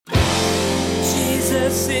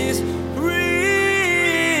Jesus is real.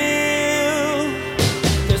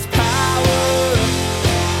 There's power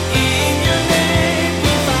in your name. We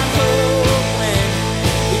find hope when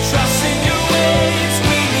we trust in your ways.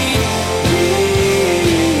 We need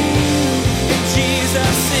real. And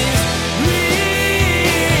Jesus is real.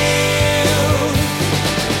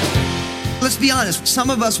 Let's be honest. Some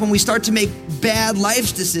of us, when we start to make bad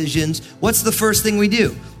life decisions, what's the first thing we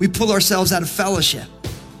do? We pull ourselves out of fellowship.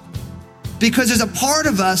 Because there's a part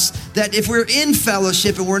of us that if we're in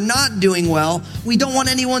fellowship and we're not doing well, we don't want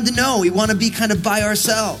anyone to know. We want to be kind of by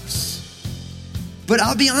ourselves. But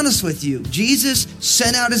I'll be honest with you. Jesus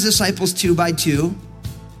sent out his disciples 2 by 2.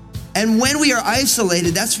 And when we are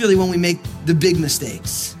isolated, that's really when we make the big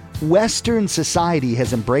mistakes. Western society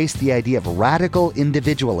has embraced the idea of radical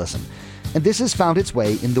individualism, and this has found its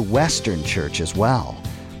way in the Western church as well.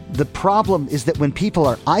 The problem is that when people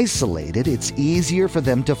are isolated, it's easier for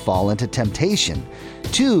them to fall into temptation.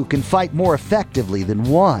 2 can fight more effectively than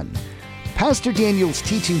 1. Pastor Daniel's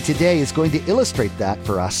teaching today is going to illustrate that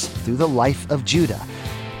for us through the life of Judah.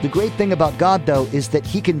 The great thing about God, though, is that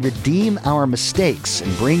he can redeem our mistakes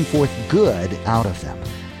and bring forth good out of them.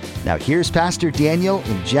 Now here's Pastor Daniel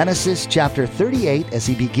in Genesis chapter 38 as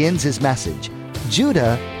he begins his message,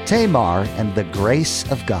 Judah, Tamar, and the Grace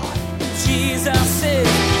of God. Jesus is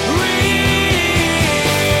real.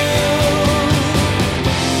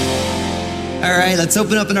 All right, let's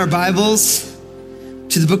open up in our Bibles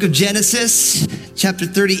to the book of Genesis, chapter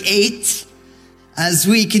 38, as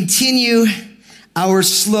we continue our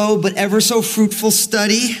slow but ever so fruitful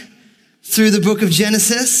study through the book of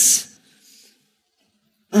Genesis.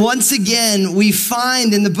 Once again, we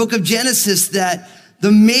find in the book of Genesis that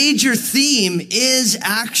the major theme is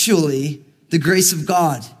actually the grace of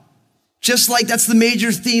God. Just like that's the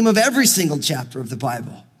major theme of every single chapter of the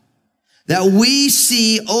Bible. That we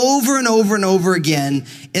see over and over and over again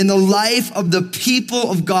in the life of the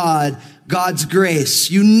people of God, God's grace.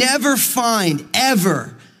 You never find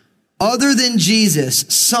ever, other than Jesus,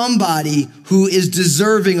 somebody who is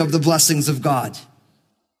deserving of the blessings of God.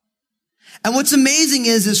 And what's amazing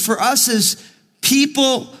is for us as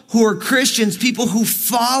people who are Christians, people who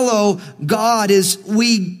follow God, is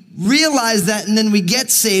we realize that and then we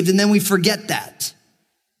get saved and then we forget that.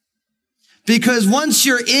 Because once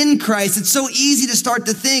you're in Christ, it's so easy to start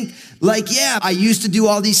to think like, yeah, I used to do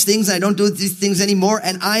all these things. I don't do these things anymore.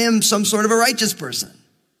 And I am some sort of a righteous person.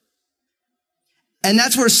 And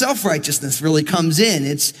that's where self-righteousness really comes in.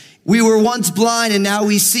 It's we were once blind and now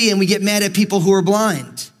we see, and we get mad at people who are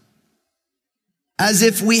blind. As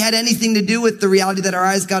if we had anything to do with the reality that our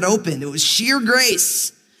eyes got opened. It was sheer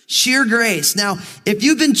grace. Sheer grace. Now, if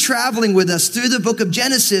you've been traveling with us through the book of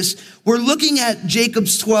Genesis, we're looking at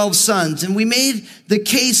Jacob's 12 sons. And we made the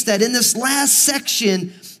case that in this last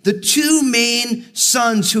section, the 2 main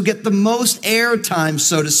sons who get the most airtime,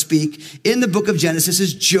 so to speak, in the book of Genesis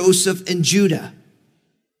is Joseph and Judah.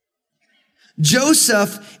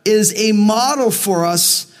 Joseph is a model for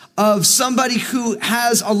us of somebody who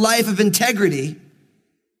has a life of integrity.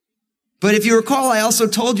 But if you recall, I also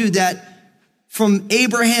told you that from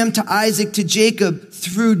Abraham to Isaac to Jacob,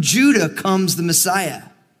 through Judah comes the Messiah.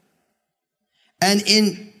 And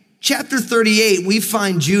in chapter 38, we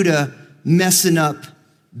find Judah messing up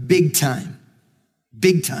big time.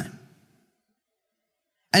 Big time.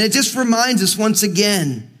 And it just reminds us once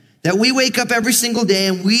again that we wake up every single day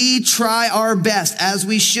and we try our best, as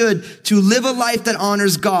we should, to live a life that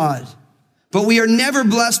honors God. But we are never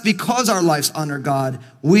blessed because our lives honor God.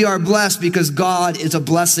 We are blessed because God is a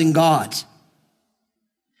blessing God.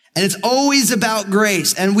 And it's always about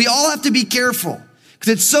grace. And we all have to be careful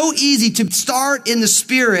because it's so easy to start in the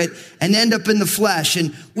spirit and end up in the flesh.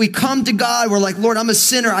 And we come to God, we're like, Lord, I'm a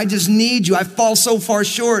sinner. I just need you. I fall so far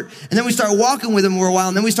short. And then we start walking with him for a while.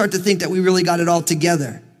 And then we start to think that we really got it all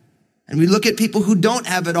together. And we look at people who don't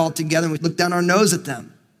have it all together and we look down our nose at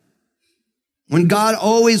them. When God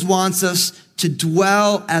always wants us to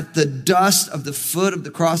dwell at the dust of the foot of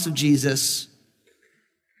the cross of Jesus.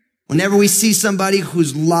 Whenever we see somebody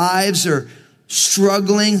whose lives are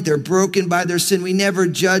struggling, they're broken by their sin, we never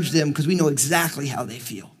judge them because we know exactly how they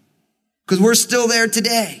feel. Because we're still there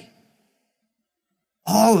today.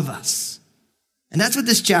 All of us. And that's what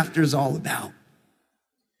this chapter is all about.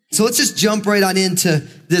 So let's just jump right on into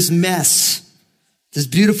this mess, this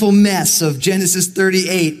beautiful mess of Genesis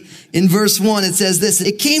 38. In verse 1, it says this,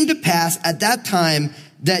 "It came to pass at that time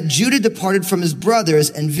that Judah departed from his brothers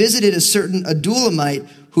and visited a certain Adulamite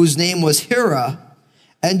whose name was Hira.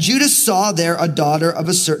 And Judah saw there a daughter of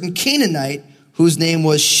a certain Canaanite whose name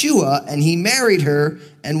was Shua, and he married her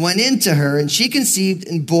and went into her, and she conceived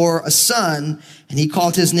and bore a son, and he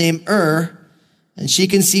called his name And she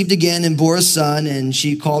conceived again and bore a son, and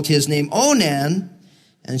she called his name Onan.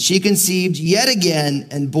 And she conceived yet again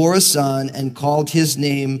and bore a son and called his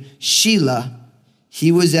name Shelah.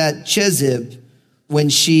 He was at Chezib when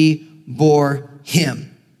she bore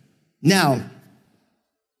him. Now,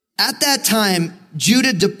 at that time,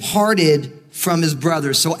 Judah departed from his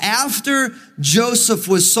brothers. So after Joseph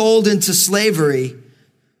was sold into slavery,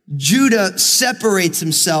 Judah separates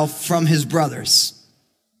himself from his brothers.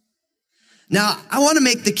 Now, I want to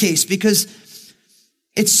make the case because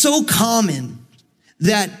it's so common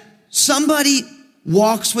that somebody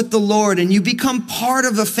walks with the Lord and you become part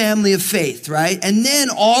of a family of faith, right? And then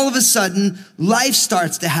all of a sudden, life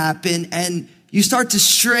starts to happen and you start to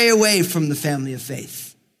stray away from the family of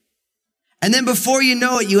faith. And then before you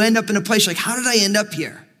know it, you end up in a place like, how did I end up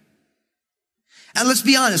here? And let's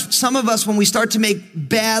be honest, some of us, when we start to make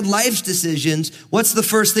bad life decisions, what's the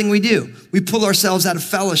first thing we do? We pull ourselves out of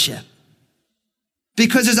fellowship.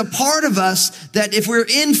 Because there's a part of us that if we're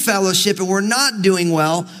in fellowship and we're not doing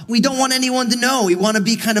well, we don't want anyone to know. We want to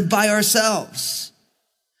be kind of by ourselves.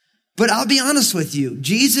 But I'll be honest with you.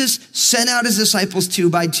 Jesus sent out his disciples 2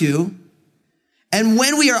 by 2. And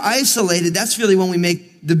when we are isolated, that's really when we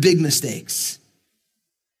make the big mistakes.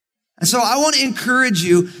 And so I want to encourage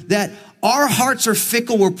you that our hearts are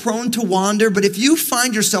fickle. We're prone to wander. But if you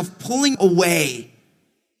find yourself pulling away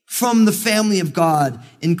from the family of God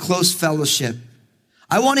in close fellowship,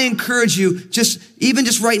 I want to encourage you, just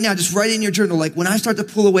right now, just write it in your journal. Like, when I start to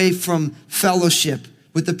pull away from fellowship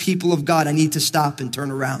with the people of God, I need to stop and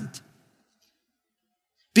turn around.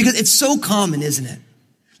 Because it's so common, isn't it?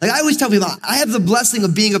 Like, I always tell people, I have the blessing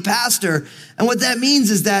of being a pastor. And what that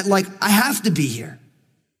means is that, like, I have to be here.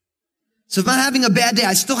 So if I'm having a bad day,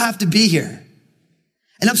 I still have to be here.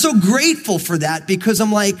 And I'm so grateful for that because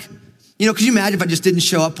I'm like, could you imagine if I just didn't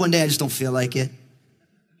show up one day? I just don't feel like it.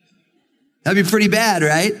 That'd be pretty bad,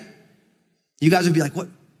 right? You guys would be like, what?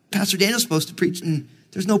 Pastor Daniel's supposed to preach and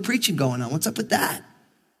there's no preaching going on. What's up with that?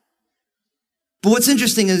 But what's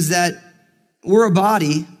interesting is that we're a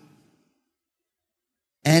body,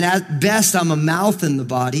 and at best, I'm a mouth in the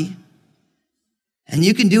body, and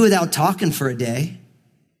you can do without talking for a day.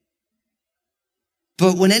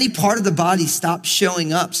 But when any part of the body stops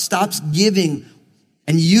showing up, stops giving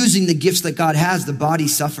and using the gifts that God has, the body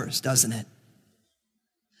suffers, doesn't it?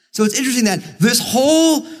 So it's interesting that this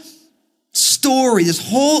whole story, this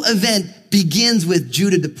whole event begins with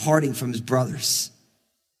Judah departing from his brothers.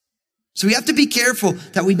 So we have to be careful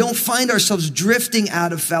that we don't find ourselves drifting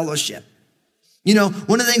out of fellowship. One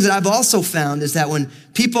of the things that I've also found is that when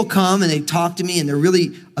people come and they talk to me and they're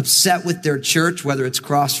really upset with their church, whether it's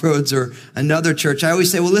Crossroads or another church, I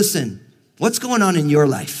always say, well, listen, what's going on in your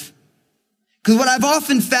life? Because what I've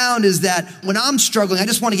often found is that when I'm struggling, I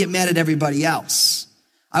just want to get mad at everybody else.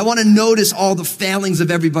 I want to notice all the failings of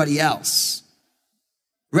everybody else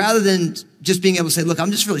rather than just being able to say, look, I'm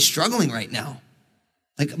just really struggling right now.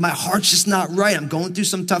 Like, my heart's just not right. I'm going through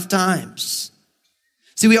some tough times.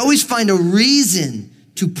 See, we always find a reason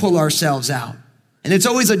to pull ourselves out. And it's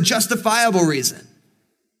always a justifiable reason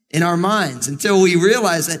in our minds until we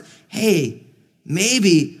realize that, hey,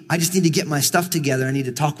 maybe I just need to get my stuff together. I need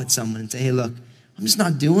to talk with someone and say, hey, look, I'm just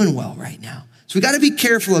not doing well right now. So we got to be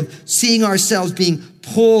careful of seeing ourselves being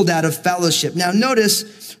pulled out of fellowship. Now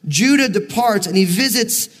notice, Judah departs and he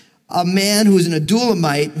visits a man who was an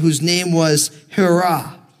Adulamite whose name was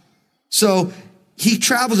Hirah. So he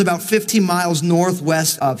travels about 15 miles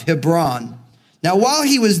northwest of Hebron. Now while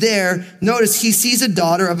he was there, notice he sees a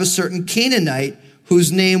daughter of a certain Canaanite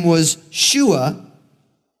whose name was Shua,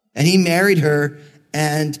 and he married her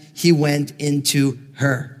and he went into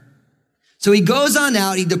her. So he goes on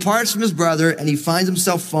out, he departs from his brother, and he finds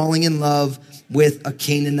himself falling in love with a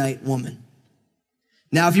Canaanite woman.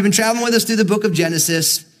 Now, if you've been traveling with us through the book of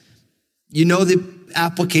Genesis, you know the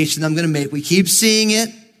application I'm going to make. We keep seeing it.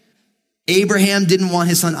 Abraham didn't want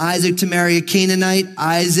his son Isaac to marry a Canaanite.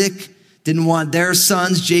 Isaac didn't want their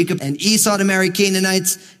sons, Jacob and Esau, to marry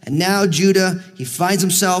Canaanites. And now Judah, he finds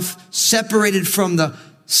himself separated from the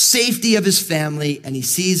safety of his family, and he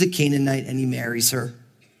sees a Canaanite and he marries her.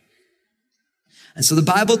 And so the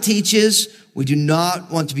Bible teaches we do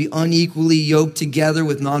not want to be unequally yoked together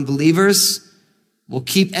with non-believers. We'll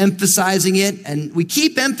keep emphasizing it, and we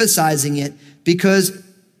keep emphasizing it because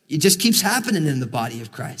it just keeps happening in the body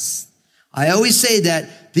of Christ. I always say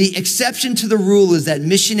that the exception to the rule is that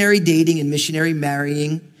missionary dating and missionary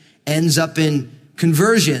marrying ends up in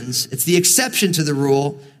conversions. It's the exception to the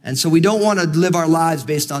rule, and so we don't want to live our lives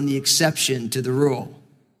based on the exception to the rule.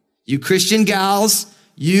 You Christian gals,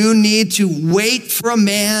 you need to wait for a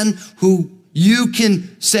man who you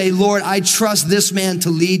can say, Lord, I trust this man to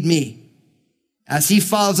lead me. As he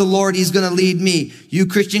follows the Lord, he's going to lead me. You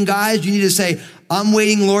Christian guys, you need to say, I'm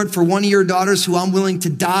waiting, Lord, for one of your daughters who I'm willing to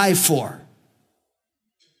die for.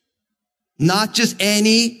 Not just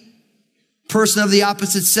any person of the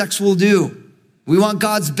opposite sex will do. We want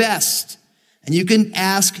God's best. And you can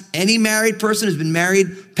ask any married person who's been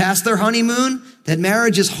married past their honeymoon that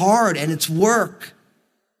marriage is hard and it's work.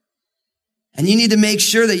 And you need to make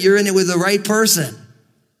sure that you're in it with the right person.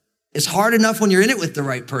 It's hard enough when you're in it with the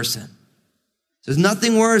right person. There's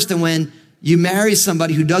nothing worse than when you marry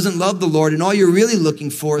somebody who doesn't love the Lord and all you're really looking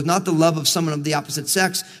for is not the love of someone of the opposite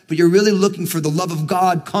sex, but you're really looking for the love of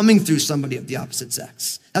God coming through somebody of the opposite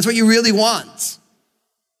sex. That's what you really want.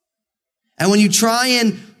 And when you try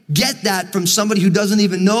and get that from somebody who doesn't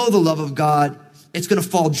even know the love of God, it's going to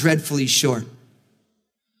fall dreadfully short.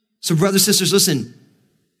 So brothers, sisters, listen,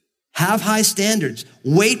 have high standards.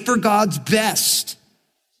 Wait for God's best.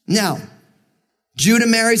 Now, Judah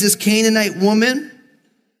marries this Canaanite woman.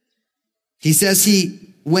 He says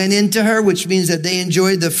he went into her, which means that they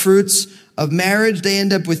enjoyed the fruits of marriage. They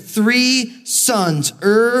end up with 3 sons,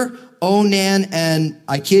 Onan, and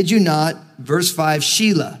I kid you not, verse 5,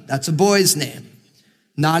 Shelah. That's a boy's name.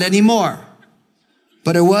 Not anymore,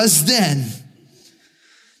 but it was then.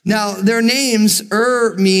 Now, their names,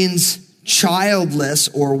 means childless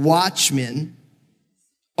or watchman.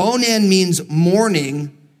 Onan means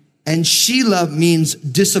mourning, and Shelah means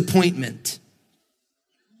disappointment.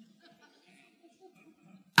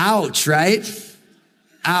 Ouch, right?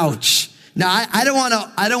 Ouch. Now, I don't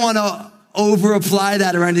want to over apply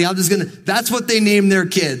that or anything. That's what they named their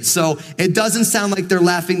kids. So it doesn't sound like they're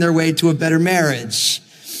laughing their way to a better marriage.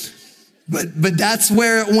 But that's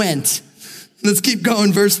where it went. Let's keep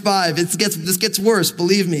going. Verse 5. This gets worse.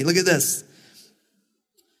 Believe me. Look at this.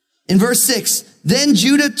 In verse 6, then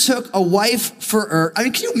Judah took a wife for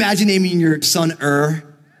can you imagine naming your son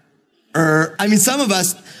some of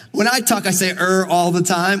us, when I talk, I say all the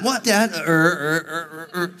time. What, Dad?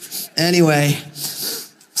 Anyway,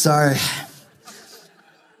 sorry.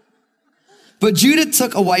 But Judah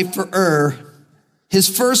took a wife for his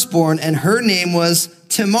firstborn, and her name was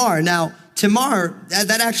Tamar. Now, Tamar,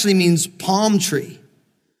 that actually means palm tree.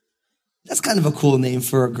 That's kind of a cool name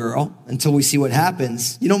for a girl until we see what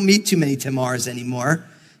happens. You don't meet too many Tamars anymore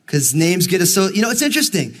because names get us so, it's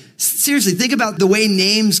interesting. Seriously, think about the way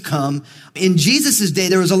names come. In Jesus' day,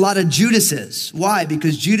 there was a lot of Judases. Why?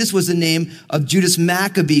 Because Judas was the name of Judas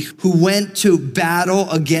Maccabee, who went to battle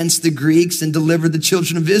against the Greeks and delivered the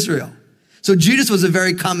children of Israel. So Judas was a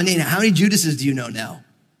very common name. How many Judases do you know now?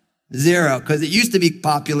 0, because it used to be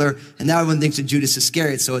popular, and now everyone thinks that Judas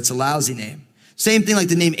Iscariot, so it's a lousy name. Same thing like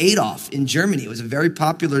the name Adolf in Germany. It was a very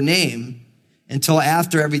popular name until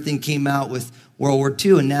after everything came out with World War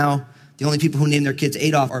II, and now the only people who name their kids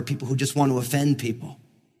Adolf are people who just want to offend people.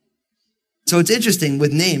 So it's interesting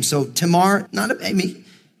with names. So Tamar, not a baby,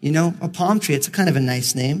 a palm tree. It's a kind of a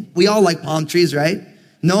nice name. We all like palm trees, right?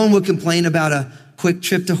 No one would complain about a quick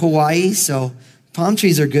trip to Hawaii, so palm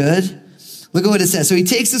trees are good. Look at what it says. So he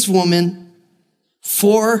takes this woman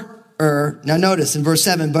for Now notice in verse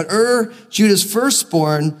 7, but Judah's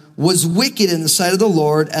firstborn, was wicked in the sight of the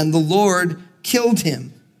Lord, and the Lord killed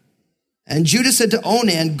him. And Judah said to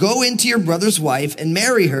Onan, go into your brother's wife and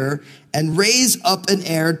marry her and raise up an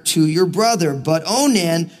heir to your brother. But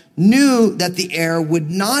Onan knew that the heir would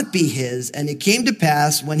not be his. And it came to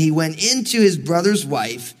pass when he went into his brother's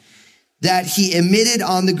wife that he emitted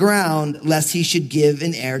on the ground lest he should give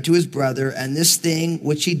an heir to his brother. And this thing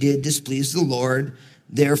which he did displeased the Lord.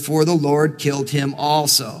 Therefore the Lord killed him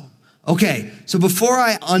also. Okay, so before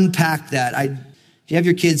I unpack that, if you have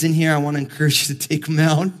your kids in here, I want to encourage you to take them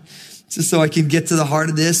out just so I can get to the heart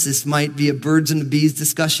of this. This might be a birds and the bees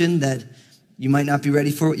discussion that you might not be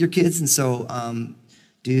ready for with your kids. And so,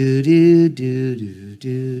 do, do, do, do,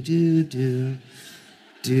 do, do, do,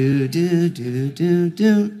 do, do, do, do,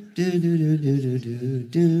 do. Do, do, do, do, do,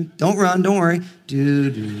 do. Don't run, don't worry. Do,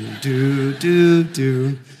 do, do, do,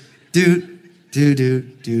 do, do. Do, do, do,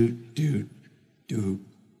 do, do,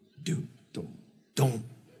 do, don't.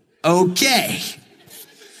 Okay.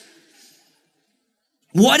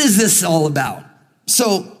 What is this all about?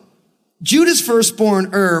 So, Judah's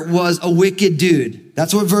firstborn, was a wicked dude.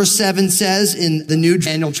 That's what verse 7 says in the New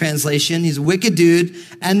Annual Translation. He's a wicked dude.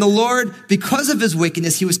 And the Lord, because of his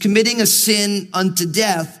wickedness, he was committing a sin unto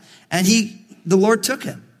death, and the Lord took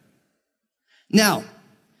him. Now,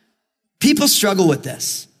 people struggle with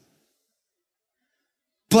this.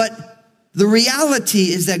 But the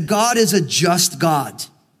reality is that God is a just God.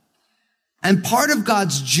 And part of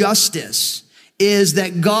God's justice is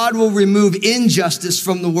that God will remove injustice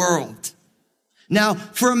from the world. Now,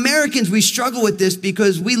 for Americans, we struggle with this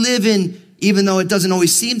because we live in, even though it doesn't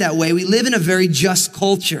always seem that way, we live in a very just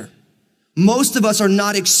culture. Most of us are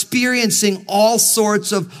not experiencing all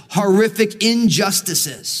sorts of horrific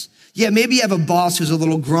injustices. Yeah, maybe you have a boss who's a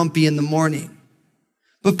little grumpy in the morning.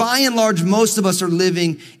 But by and large, most of us are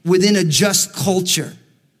living within a just culture.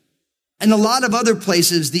 And a lot of other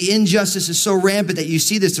places, the injustice is so rampant that you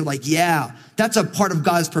see this, they're like, yeah, that's a part of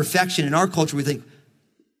God's perfection. In our culture, we think,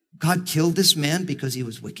 God killed this man because he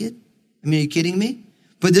was wicked? I mean, are you kidding me?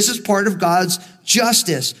 But this is part of God's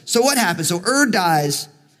justice. So what happens? So dies,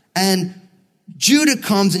 and Judah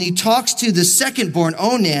comes and he talks to the second-born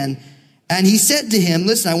Onan, and he said to him,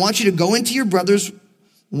 listen, I want you to go into your brother's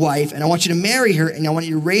wife, and I want you to marry her, and I want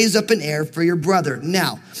you to raise up an heir for your brother.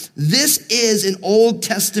 Now, this is an Old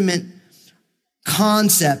Testament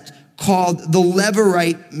concept called the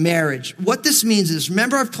Levirate marriage. What this means is,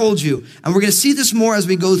 remember I've told you, and we're going to see this more as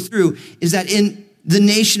we go through, is that in the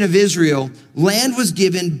nation of Israel, land was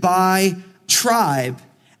given by tribe,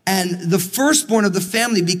 and the firstborn of the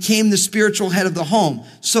family became the spiritual head of the home.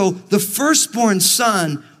 So the firstborn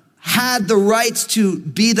son had the rights to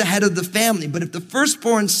be the head of the family. But if the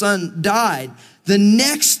firstborn son died, the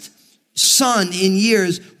next son in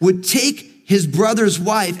years would take his brother's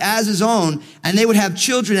wife as his own, and they would have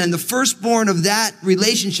children, and the firstborn of that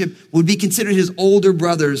relationship would be considered his older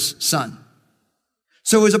brother's son.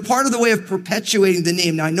 So it was a part of the way of perpetuating the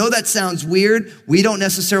name. Now, I know that sounds weird. We don't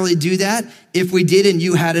necessarily do that. If we did and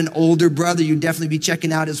you had an older brother, you'd definitely be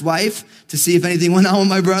checking out his wife to see if anything went on with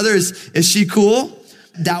my brother. Is she cool?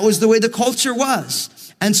 That was the way the culture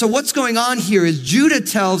was. And so what's going on here is Judah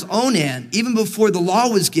tells Onan, even before the law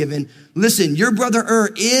was given, listen, your brother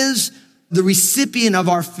is the recipient of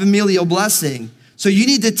our familial blessing. So you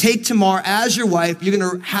need to take Tamar as your wife. You're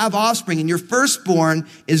going to have offspring, and your firstborn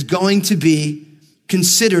is going to be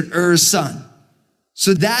considered son.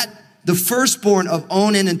 So that the firstborn of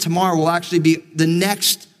Onan and Tamar will actually be the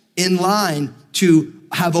next in line to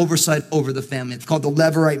have oversight over the family. It's called the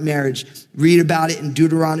Levirate marriage. Read about it in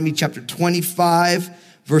Deuteronomy chapter 25,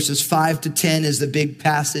 verses 5 to 10 is the big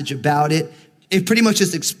passage about it. It pretty much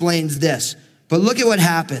just explains this. But look at what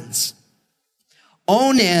happens.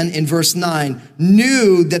 Onan, in verse 9,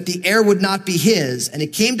 knew that the heir would not be his. And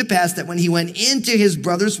it came to pass that when he went into his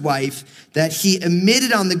brother's wife, that he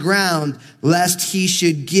emitted on the ground, lest he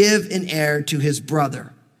should give an heir to his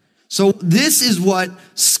brother. So this is what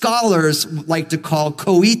scholars like to call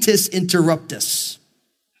coitus interruptus.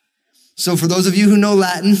 So for those of you who know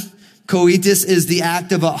Latin, coitus is the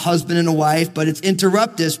act of a husband and a wife, but it's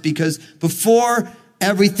interruptus because before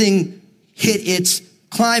everything hit its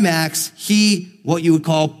climax, he, what you would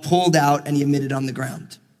call, pulled out and he emitted on the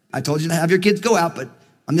ground. I told you to have your kids go out, but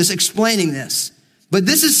I'm just explaining this. But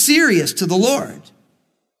this is serious to the Lord.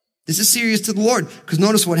 This is serious to the Lord, because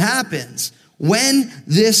notice what happens. When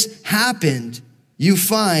this happened, you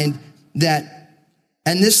find that,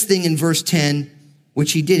 and this thing in verse 10,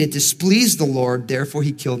 which he did, it displeased the Lord, therefore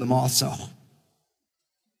he killed him also.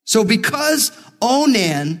 So because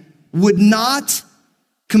Onan would not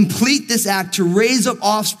complete this act to raise up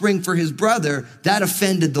offspring for his brother, that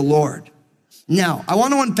offended the Lord. Now, I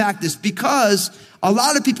want to unpack this because a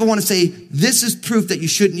lot of people want to say this is proof that you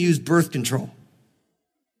shouldn't use birth control.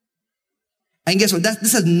 And guess what?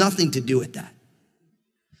 This has nothing to do with that.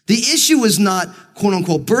 The issue was not, quote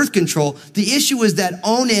unquote, birth control. The issue was that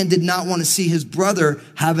Onan did not want to see his brother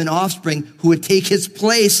have an offspring who would take his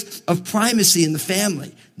place of primacy in the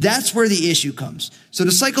family. That's where the issue comes. So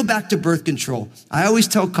to cycle back to birth control, I always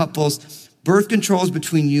tell couples, birth control is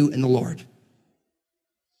between you and the Lord.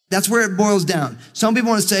 That's where it boils down. Some people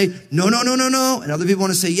want to say, no, no, no, no, no. And other people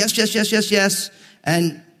want to say, yes, yes, yes, yes, yes.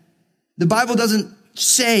 And the Bible doesn't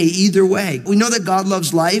say either way. We know that God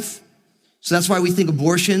loves life. So that's why we think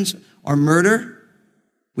abortions are murder.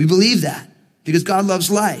 We believe that because God loves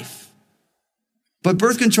life. But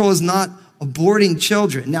birth control is not aborting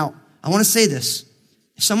children. Now, I want to say this.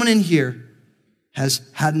 If someone in here has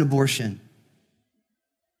had an abortion,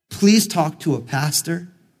 please talk to a pastor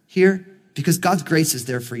here because God's grace is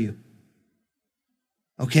there for you.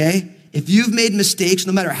 Okay? If you've made mistakes,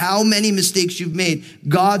 no matter how many mistakes you've made,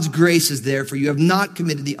 God's grace is there for you. You have not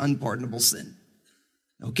committed the unpardonable sin.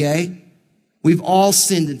 Okay? We've all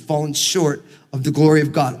sinned and fallen short of the glory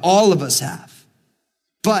of God. All of us have.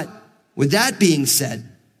 But with that being said,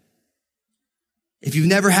 if you've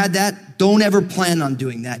never had that, don't ever plan on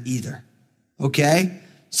doing that either. Okay?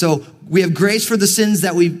 So we have grace for the sins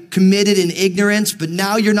that we've committed in ignorance, but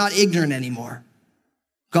now you're not ignorant anymore.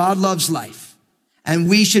 God loves life, and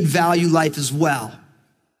we should value life as well.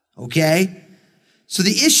 Okay? So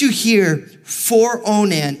the issue here for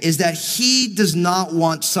Onan is that he does not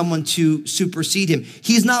want someone to supersede him.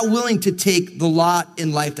 He's not willing to take the lot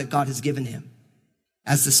in life that God has given him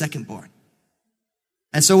as the secondborn.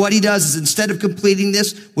 And so what he does is, instead of completing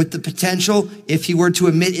this with the potential, if he were to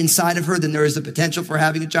emit inside of her, then there is the potential for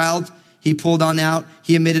having a child. He pulled on out,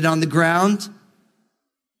 he emitted on the ground,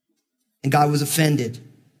 and God was offended.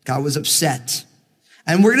 God was upset.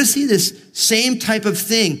 And we're going to see this same type of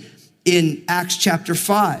thing in Acts chapter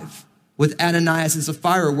 5 with Ananias and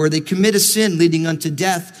Sapphira, where they commit a sin leading unto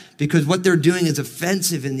death because what they're doing is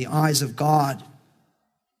offensive in the eyes of God.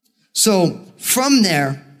 So from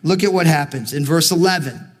there, look at what happens in verse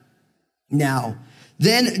 11. Now,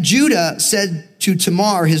 then Judah said to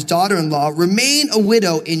Tamar, his daughter-in-law, remain a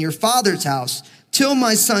widow in your father's house till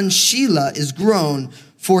my son Shelah is grown.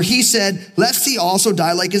 For he said, lest he also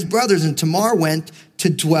die like his brothers. And Tamar went to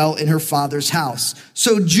dwell in her father's house.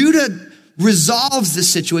 So Judah resolves this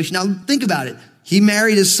situation. Now think about it. He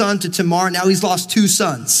married his son to Tamar. Now he's lost 2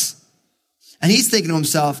 sons. And he's thinking to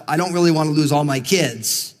himself, I don't really want to lose all my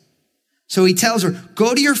kids. So he tells her,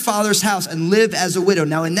 go to your father's house and live as a widow.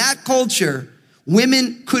 Now in that culture,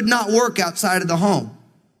 women could not work outside of the home.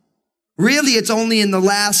 Really, it's only in the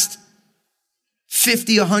last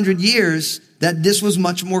 50, 100 years that this was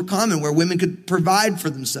much more common, where women could provide for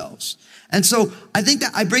themselves. And so I think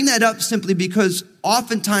that I bring that up simply because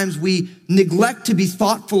oftentimes we neglect to be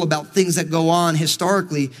thoughtful about things that go on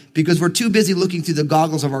historically because we're too busy looking through the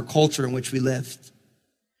goggles of our culture in which we lived.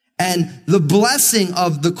 And the blessing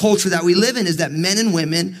of the culture that we live in is that men and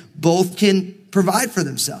women both can provide for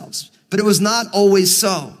themselves. But it was not always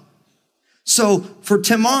so. So for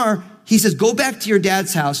Tamar, he says, go back to your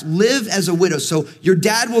dad's house, live as a widow. So your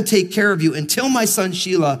dad will take care of you until my son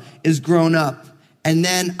Shelah is grown up. And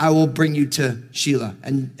then I will bring you to Shelah.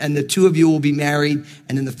 And the 2 of you will be married.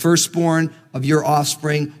 And then the firstborn of your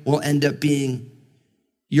offspring will end up being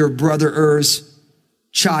your brother Er's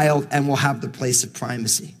child and will have the place of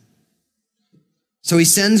primacy. So he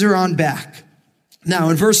sends her on back. Now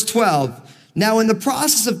in verse 12, now in the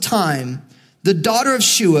process of time, the daughter of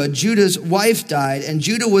Shua, Judah's wife, died, and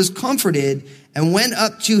Judah was comforted and went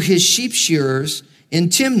up to his sheep shearers in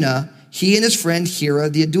Timnah, he and his friend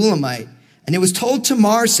Hira the Adullamite. And it was told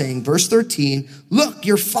Tamar, saying, verse 13, look,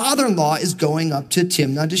 your father-in-law is going up to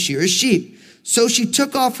Timnah to shear his sheep. So she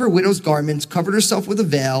took off her widow's garments, covered herself with a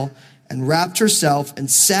veil, and wrapped herself,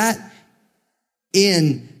 and sat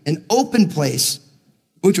in an open place,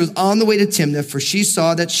 which was on the way to Timnah, for she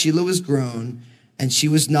saw that Shelah was grown, and she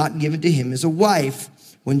was not given to him as a wife.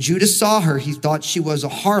 When Judah saw her, he thought she was a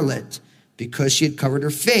harlot because she had covered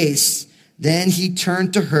her face. Then he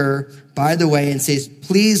turned to her by the way and says,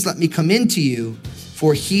 please let me come in to you.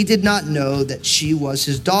 For he did not know that she was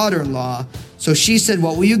his daughter-in-law. So she said,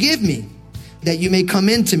 what will you give me that you may come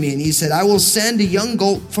in to me? And he said, I will send a young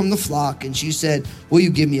goat from the flock. And she said, will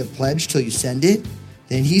you give me a pledge till you send it?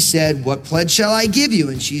 Then he said, what pledge shall I give you?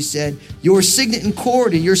 And she said, your signet and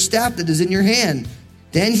cord and your staff that is in your hand.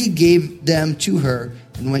 Then he gave them to her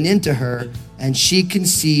and went into her, and she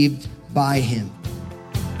conceived by him.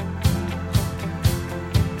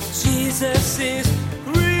 Jesus is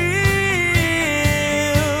real.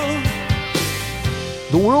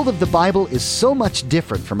 The world of the Bible is so much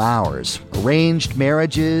different from ours. Arranged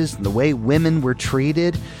marriages and the way women were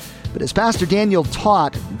treated. But as Pastor Daniel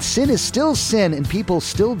taught, sin is still sin, and people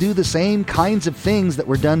still do the same kinds of things that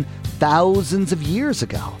were done thousands of years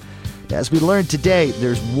ago. As we learned today,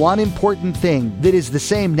 there's one important thing that is the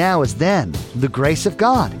same now as then: the grace of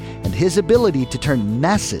God and His ability to turn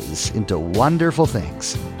messes into wonderful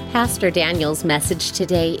things. Pastor Daniel's message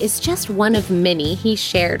today is just one of many he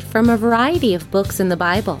shared from a variety of books in the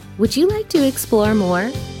Bible. Would you like to explore more?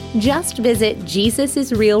 Just visit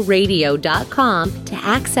JesusIsRealRadio.com to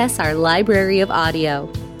access our library of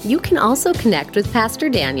audio. You can also connect with Pastor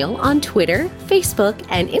Daniel on Twitter, Facebook,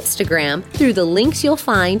 and Instagram through the links you'll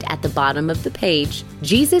find at the bottom of the page,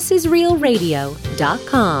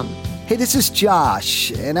 JesusIsRealRadio.com. Hey, this is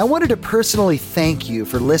Josh, and I wanted to personally thank you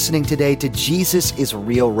for listening today to Jesus is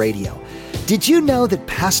Real Radio. Did you know that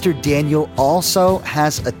Pastor Daniel also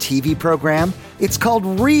has a TV program? It's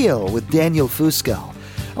called Real with Daniel Fusco.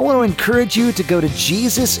 I want to encourage you to go to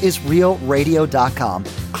JesusIsRealRadio.com,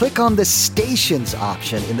 click on the Stations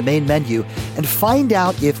option in the main menu, and find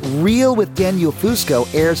out if Real with Daniel Fusco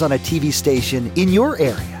airs on a TV station in your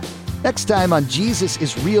area. Next time on Jesus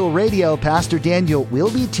is Real Radio, Pastor Daniel will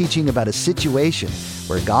be teaching about a situation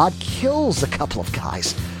where God kills a couple of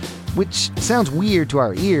guys, which sounds weird to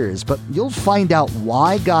our ears, but you'll find out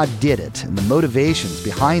why God did it and the motivations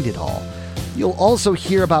behind it all. You'll also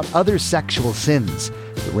hear about other sexual sins,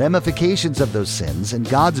 the ramifications of those sins, and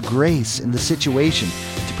God's grace in the situation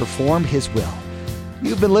to perform His will.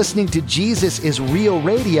 You've been listening to Jesus is Real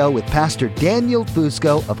Radio with Pastor Daniel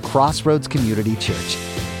Fusco of Crossroads Community Church.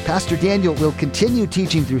 Pastor Daniel will continue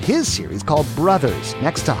teaching through his series called Brothers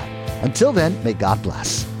next time. Until then, may God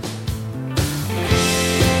bless.